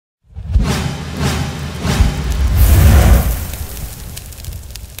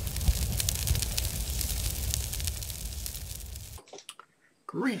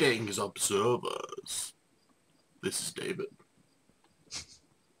Greetings, observers. This is David.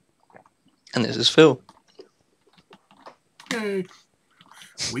 And this is Phil. Yay!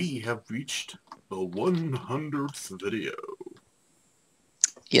 We have reached the 100th video.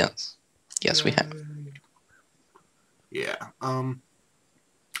 Yes. Yes, we have. Yeah,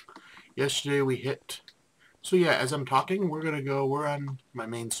 yesterday we hit... So yeah, as I'm talking, we're on my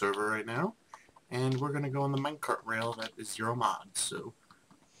main server right now, and we're gonna go on the minecart rail that is 0 mods, so...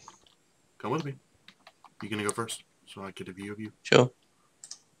 Come with me. You gonna go first, so I get a view of you? Sure.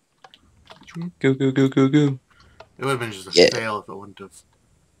 Go, go, go, go, go. It would have been just a fail if it wouldn't have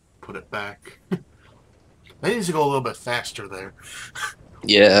put it back. They need to go a little bit faster there.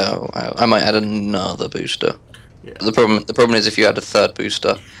 Yeah, I might add another booster. Yeah. The problem is if you add a third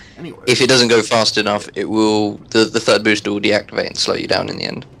booster, anyway, if it doesn't go fast enough, it will the third booster will deactivate and slow you down in the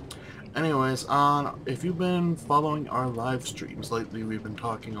end. Anyways, if you've been following our live streams lately, we've been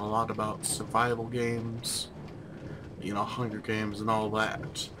talking a lot about survival games, you know, Hunger Games and all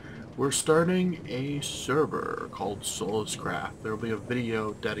that. We're starting a server called Solace Crew. There will be a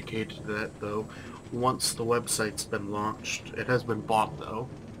video dedicated to that, though, once the website's been launched. It has been bought, though,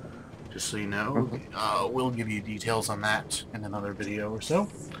 just so you know. We'll give you details on that in another video or so.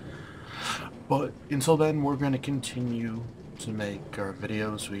 But until then, we're going to continue to make our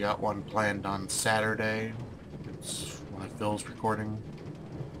videos. We got one planned on Saturday. It's when Phil's recording.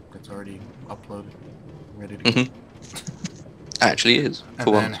 It's already uploaded, ready to go. Actually is.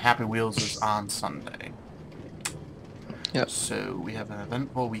 And then Happy Wheels is on Sunday. Yep. So we have an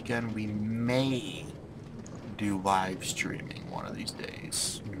eventful weekend. We may do live streaming one of these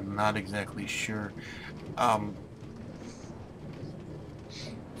days. I'm not exactly sure.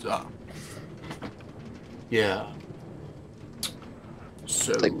 Yeah.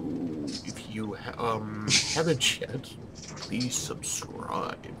 So if you haven't yet, please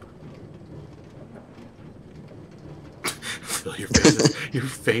subscribe. Feel your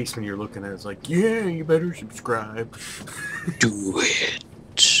face when you're looking at it is like, yeah, you better subscribe. Do it.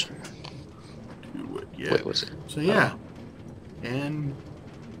 Do it, yeah. Wait, was it? So yeah, and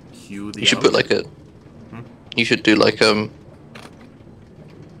cue the. You should put like a. You should do like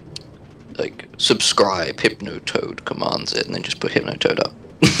subscribe Hypnotoad commands it, and then just put Hypnotoad up.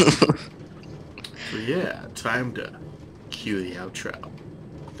 So yeah, time to cue the outro.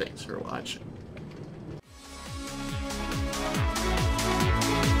 Thanks for watching.